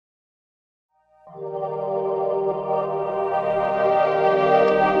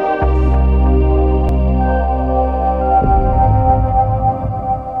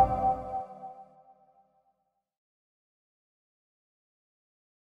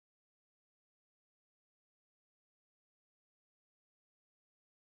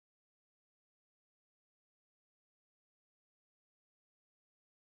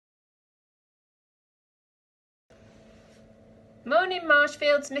Morning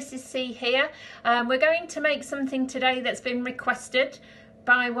Marshfields, Mrs. C here. We're going to make something today that's been requested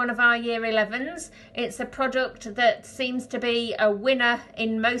by one of our Year 11s. It's a product that seems to be a winner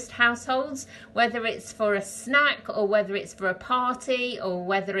in most households, whether it's for a snack or whether it's for a party or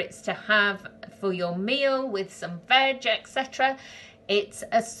whether it's to have for your meal with some veg, etc. It's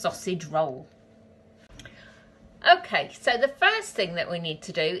a sausage roll. Okay, so the first thing that we need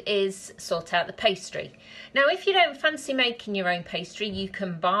to do is sort out the pastry. Now, if you don't fancy making your own pastry, you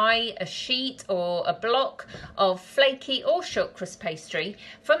can buy a sheet or a block of flaky or short crust pastry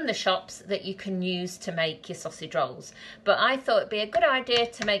from the shops that you can use to make your sausage rolls. But I thought it'd be a good idea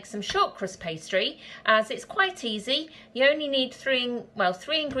to make some short crust pastry, as it's quite easy. You only need three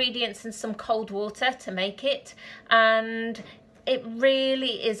ingredients and some cold water to make it, and it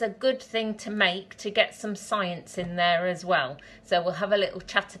really is a good thing to make to get some science in there as well. So we'll have a little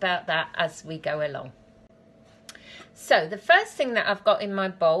chat about that as we go along. So the first thing that I've got in my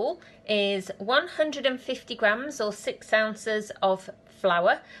bowl is 150 grams or 6 ounces of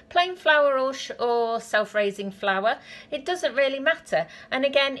flour, plain flour or self-raising flour. It doesn't really matter, and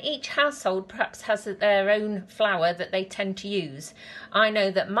again, each household perhaps has their own flour that they tend to use. I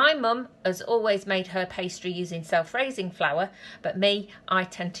know that my mum has always made her pastry using self-raising flour, but me, I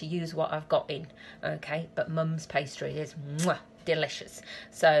tend to use what I've got in. Okay, but mum's pastry is delicious.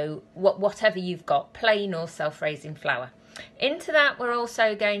 So whatever you've got, plain or self-raising flour. Into that we're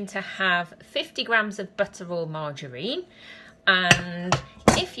also going to have 50 grams of butter or margarine, and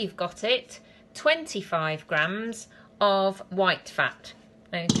if you've got it, 25 grams of white fat.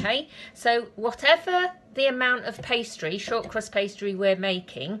 Okay, so whatever the amount of pastry, short crust pastry we're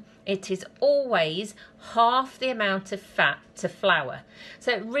making, it is always half the amount of fat to flour.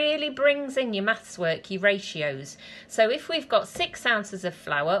 So it really brings in your maths work, your ratios. So if we've got 6 ounces of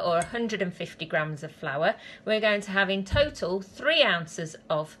flour or 150 grams of flour, we're going to have in total 3 ounces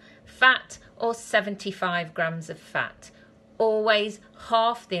of fat or 75 grams of fat. Always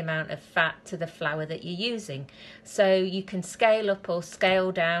half the amount of fat to the flour that you're using. So you can scale up or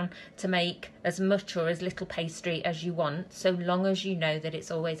scale down to make as much or as little pastry as you want, so long as you know that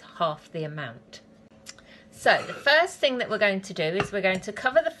it's always half the amount. So the first thing that we're going to do is we're going to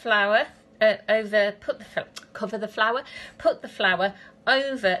cover the flour put the flour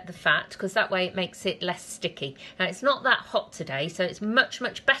over the fat, because that way it makes it less sticky. Now, it's not that hot today, so it's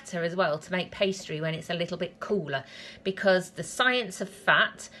much better as well to make pastry when it's a little bit cooler, because the science of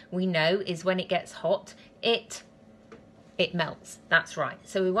fat, we know, is when it gets hot, it melts. That's right.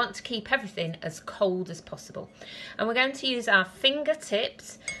 So we want to keep everything as cold as possible, and we're going to use our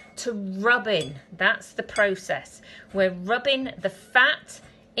fingertips to rub in. That's the process. We're rubbing the fat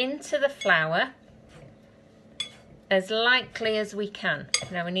into the flour as lightly as we can.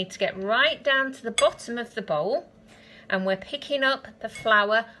 Now we need to get right down to the bottom of the bowl, and we're picking up the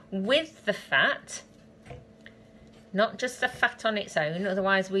flour with the fat, not just the fat on its own,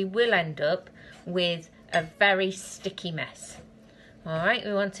 otherwise we will end up with a very sticky mess. Alright,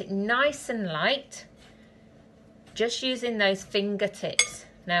 we want it nice and light, just using those fingertips.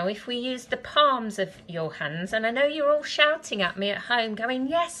 Now, if we use the palms of your hands, and I know you're all shouting at me at home going,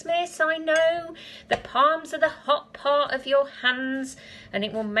 yes miss, I know, the palms are the hot part of your hands and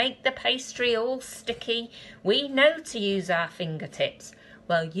it will make the pastry all sticky. We know to use our fingertips.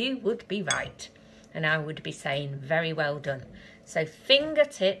 Well, you would be right, and I would be saying very well done. So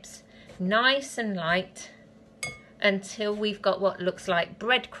fingertips, nice and light, until we've got what looks like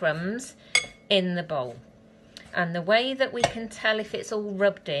breadcrumbs in the bowl. And the way that we can tell if it's all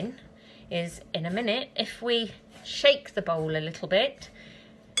rubbed in is, in a minute, if we shake the bowl a little bit,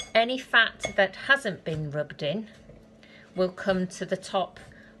 any fat that hasn't been rubbed in will come to the top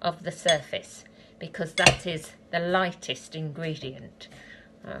of the surface, because that is the lightest ingredient.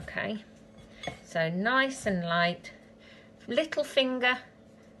 Okay, so nice and light, little finger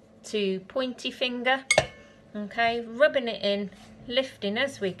to pointy finger, okay, rubbing it in, lifting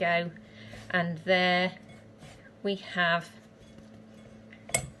as we go, and there we have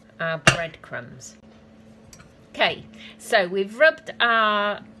our breadcrumbs. Okay, so we've rubbed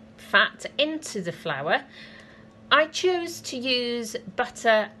our fat into the flour. I choose to use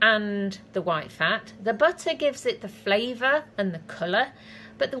butter and the white fat. The butter gives it the flavour and the colour,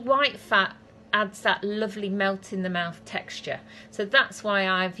 but the white fat adds that lovely melt in the mouth texture. So that's why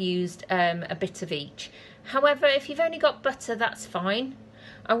I've used a bit of each. However, if you've only got butter, that's fine.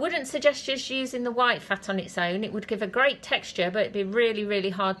 I wouldn't suggest just using the white fat on its own. It would give a great texture, but it'd be really, really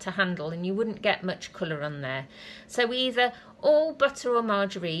hard to handle and you wouldn't get much colour on there. So either all butter or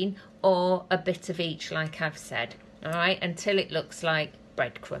margarine or a bit of each, like I've said, all right, until it looks like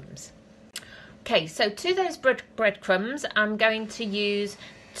breadcrumbs. Okay, so to those breadcrumbs, I'm going to use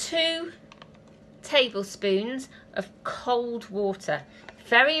 2 tablespoons of cold water.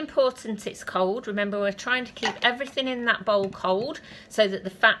 Very important it's cold. Remember, we're trying to keep everything in that bowl cold so that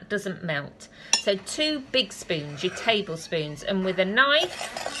the fat doesn't melt. So 2 big spoons, your tablespoons, and with a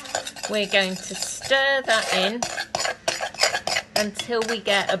knife we're going to stir that in until we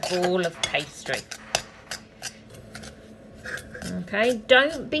get a ball of pastry. Okay,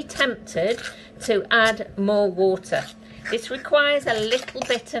 don't be tempted to add more water. This requires a little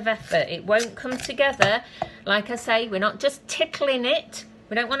bit of effort. It won't come together. Like I say, we're not just tickling it.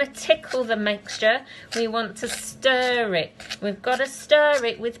 We don't want to tickle the mixture. We want to stir it. We've got to stir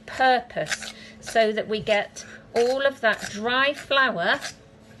it with purpose so that we get all of that dry flour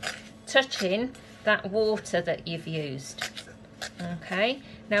touching that water that you've used. Okay,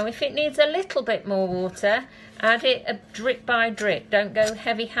 now if it needs a little bit more water, add it a drip by drip. Don't go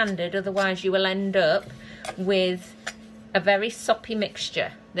heavy-handed, otherwise you will end up with a very soppy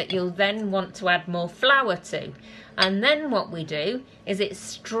mixture that you'll then want to add more flour to. And then what we do is it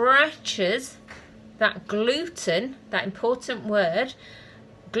stretches that gluten, that important word,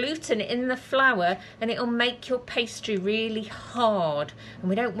 gluten in the flour, and it'll make your pastry really hard. And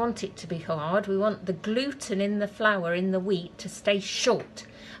we don't want it to be hard. We want the gluten in the flour, in the wheat, to stay short.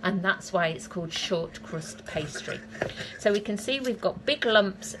 And that's why it's called short crust pastry. So we can see we've got big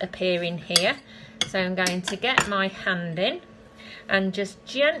lumps appearing here. So I'm going to get my hand in and just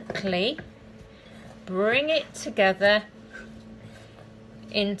gently bring it together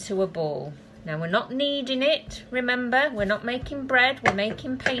into a ball. Now we're not kneading it, remember, we're not making bread, we're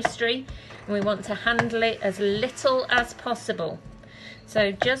making pastry, and we want to handle it as little as possible.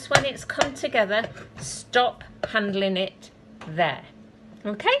 So just when it's come together, stop handling it there.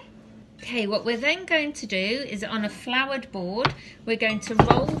 Okay? Okay, what we're then going to do is on a floured board, we're going to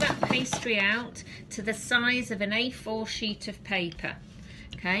roll that pastry out to the size of an A4 sheet of paper.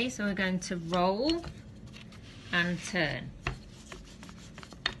 Okay, so we're going to roll and turn.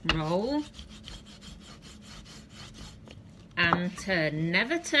 Roll and turn.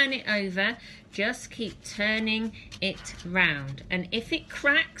 Never turn it over, just keep turning it round. And if it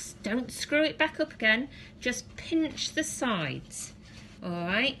cracks, don't screw it back up again, just pinch the sides.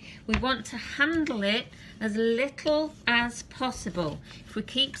 Alright, we want to handle it as little as possible. If we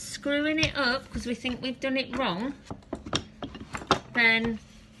keep screwing it up because we think we've done it wrong, then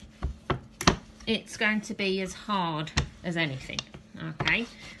it's going to be as hard as anything. Okay,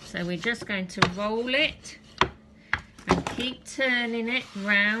 so we're just going to roll it and keep turning it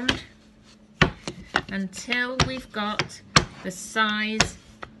round until we've got the size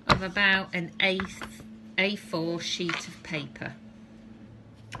of about an A4 sheet of paper.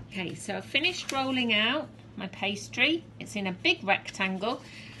 Okay, so I've finished rolling out my pastry. It's in a big rectangle.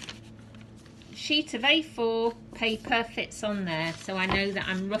 Sheet of A4 paper fits on there, so I know that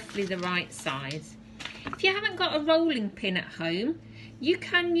I'm roughly the right size. If you haven't got a rolling pin at home, you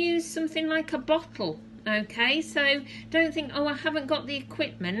can use something like a bottle. Okay, so don't think, oh, I haven't got the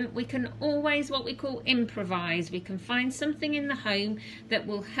equipment. We can always, what we call, improvise. We can find something in the home that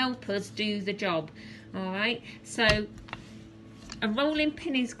will help us do the job. All right, so a rolling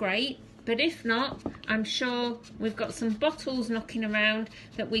pin is great, but if not, I'm sure we've got some bottles knocking around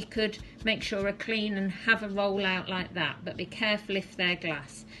that we could make sure are clean and have a roll out like that, but be careful if they're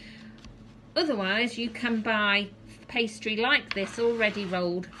glass. Otherwise, you can buy pastry like this already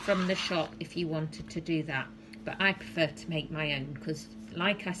rolled from the shop if you wanted to do that, but I prefer to make my own because,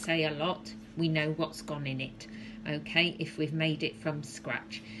 like I say a lot, we know what's gone in it, okay, if we've made it from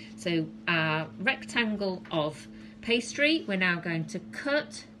scratch. So our rectangle of pastry we're now going to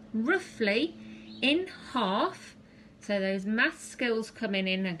cut roughly in half, so those math skills coming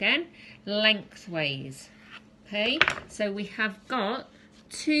in again, lengthways. Okay, so we have got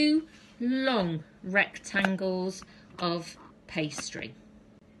 2 long rectangles of pastry.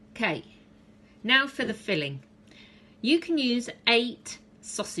 Okay, now for the filling. You can use 8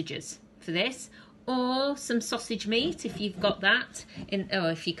 sausages for this, or some sausage meat if you've got that in, or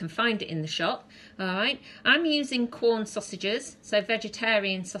if you can find it in the shop. All right, I'm using corn sausages, so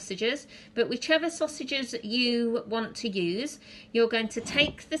vegetarian sausages, but whichever sausages you want to use, you're going to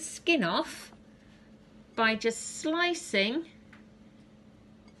take the skin off by just slicing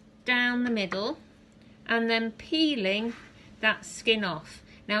down the middle and then peeling that skin off.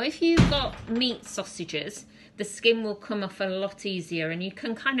 Now if you've got meat sausages, the skin will come off a lot easier and you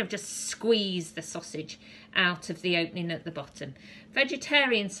can kind of just squeeze the sausage out of the opening at the bottom.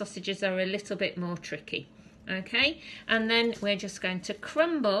 Vegetarian sausages are a little bit more tricky. Okay, and then we're just going to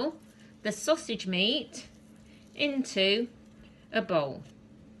crumble the sausage meat into a bowl.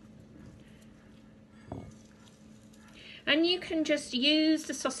 And you can just use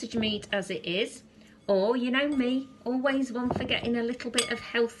the sausage meat as it is, or, you know me, always one for getting a little bit of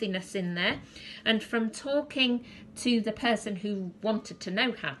healthiness in there. And from talking to the person who wanted to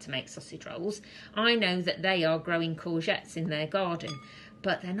know how to make sausage rolls, I know that they are growing courgettes in their garden,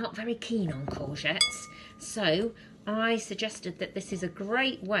 but they're not very keen on courgettes. So I suggested that this is a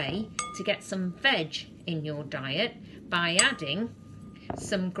great way to get some veg in your diet by adding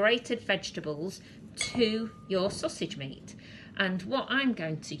some grated vegetables to your sausage meat. And what I'm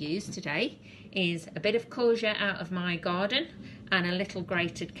going to use today is a bit of courgette out of my garden and a little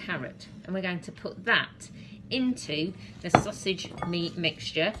grated carrot, and we're going to put that into the sausage meat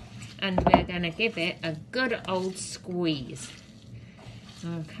mixture and we're going to give it a good old squeeze.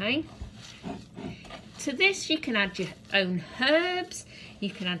 Okay, to this you can add your own herbs, you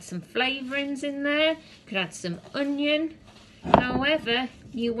can add some flavourings in there, you can add some onion, however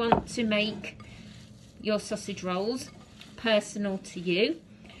you want to make your sausage rolls, personal to you,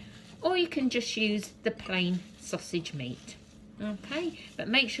 or you can just use the plain sausage meat. Okay, but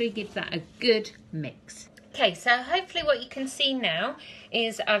make sure you give that a good mix. Okay, so hopefully what you can see now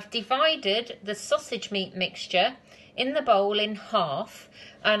is I've divided the sausage meat mixture in the bowl in half,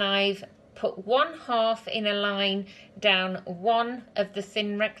 and I've put one half in a line down one of the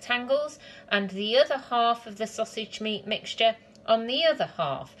thin rectangles and the other half of the sausage meat mixture on the other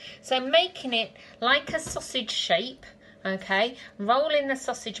half. So making it like a sausage shape, okay, rolling the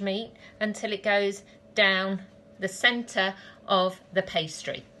sausage meat until it goes down the centre of the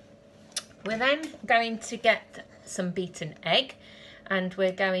pastry. We're then going to get some beaten egg and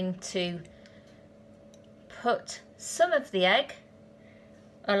we're going to put some of the egg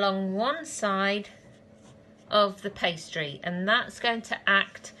along one side of the pastry, and that's going to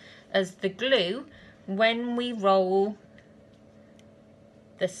act as the glue when we roll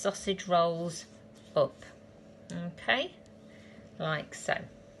the sausage rolls up. Okay, like so.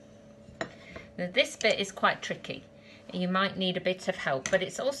 Now this bit is quite tricky. You might need a bit of help, but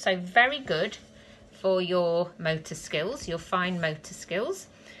it's also very good for your motor skills, your fine motor skills.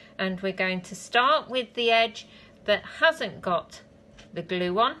 And we're going to start with the edge that hasn't got the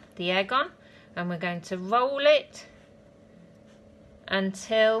glue on, the egg on, and we're going to roll it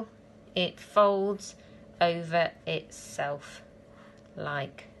until it folds over itself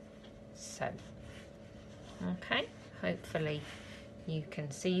like so. Okay, hopefully you can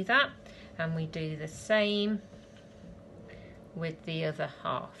see that, and we do the same with the other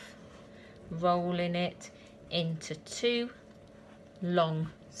half, rolling it into two long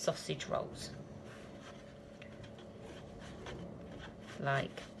sausage rolls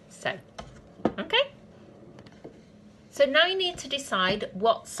like so. Okay, so now you need to decide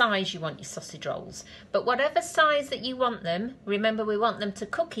what size you want your sausage rolls, but whatever size that you want them, remember we want them to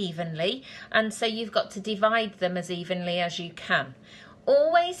cook evenly, and so you've got to divide them as evenly as you can.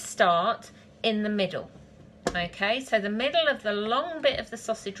 Always start in the middle. Okay, so the middle of the long bit of the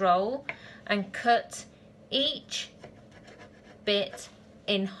sausage roll, and cut each bit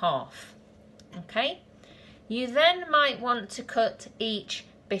in half. Okay, you then might want to cut each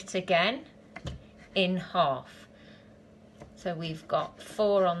bit again in half. So we've got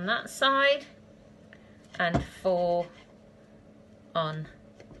 4 on that side and 4 on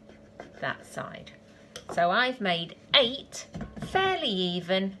that side. So I've made 8 fairly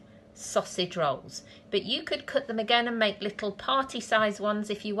even sausage rolls, but you could cut them again and make little party size ones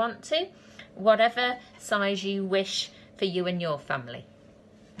if you want to, whatever size you wish for you and your family.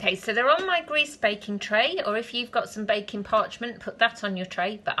 Okay, so they're on my grease baking tray, or if you've got some baking parchment, put that on your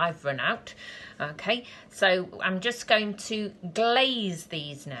tray, but I've run out. Okay, so I'm just going to glaze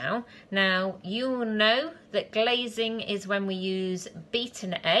these now. Now, you'll know that glazing is when we use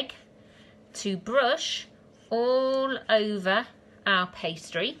beaten egg to brush all over our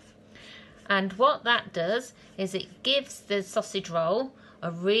pastry. And what that does is it gives the sausage roll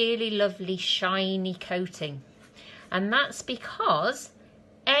a really lovely shiny coating. And that's because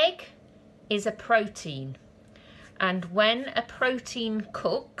egg is a protein. And when a protein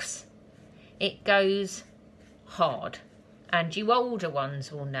cooks, it goes hard. And you older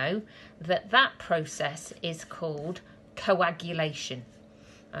ones will know that that process is called coagulation.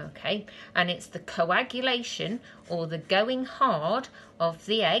 Okay, and it's the coagulation or the going hard of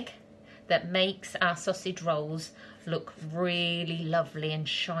the egg that makes our sausage rolls look really lovely and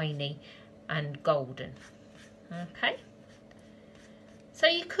shiny and golden. Okay, so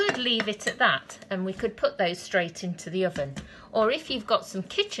you could leave it at that and we could put those straight into the oven, or if you've got some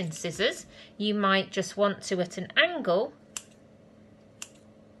kitchen scissors you might just want to, at an angle,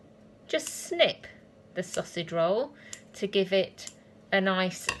 just snip the sausage roll to give it a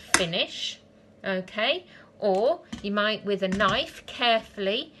nice finish. Okay, or you might with a knife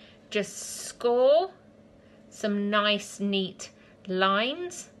carefully just score some nice neat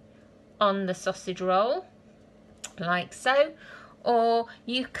lines on the sausage roll like so, or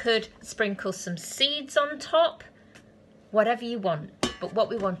you could sprinkle some seeds on top, whatever you want. But what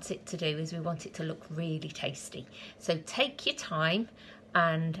we want it to do is we want it to look really tasty. So take your time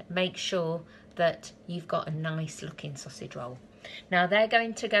and make sure that you've got a nice looking sausage roll. Now they're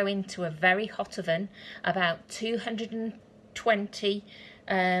going to go into a very hot oven, about 220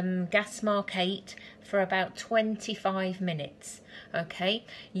 gas mark 8, for about 25 minutes. Okay,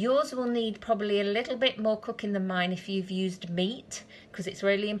 yours will need probably a little bit more cooking than mine if you've used meat, because it's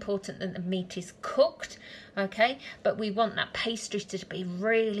really important that the meat is cooked. Okay, but we want that pastry to be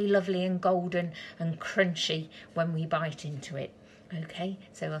really lovely and golden and crunchy when we bite into it. Okay,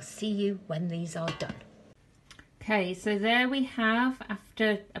 so I'll see you when these are done. Okay, so there we have,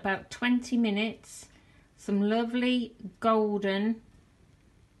 after about 20 minutes, some lovely golden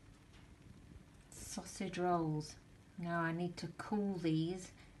sausage rolls. Now I need to cool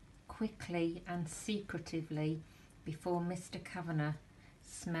these quickly and secretively before Mr. Kavanagh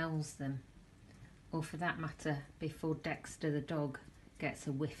smells them, or for that matter before Dexter the dog gets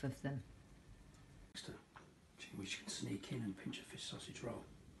a whiff of them. Dexter, we should sneak in and pinch a fish sausage roll.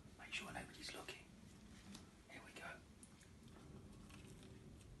 Make sure nobody's looking. Here we go.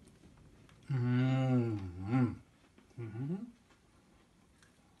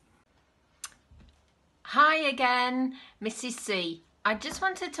 Hi again, Mrs. C. I just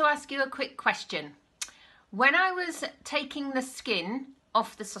wanted to ask you a quick question. When I was taking the skin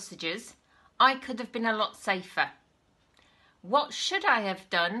off the sausages, I could have been a lot safer. What should I have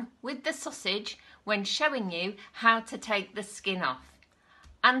done with the sausage when showing you how to take the skin off?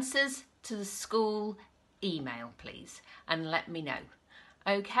 Answers to the school email, please, and let me know.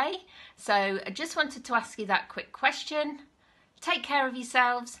 Okay, so I just wanted to ask you that quick question. Take care of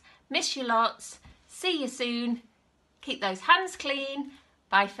yourselves. Miss you lots. See you soon. Keep those hands clean.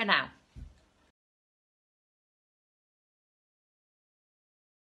 Bye for now.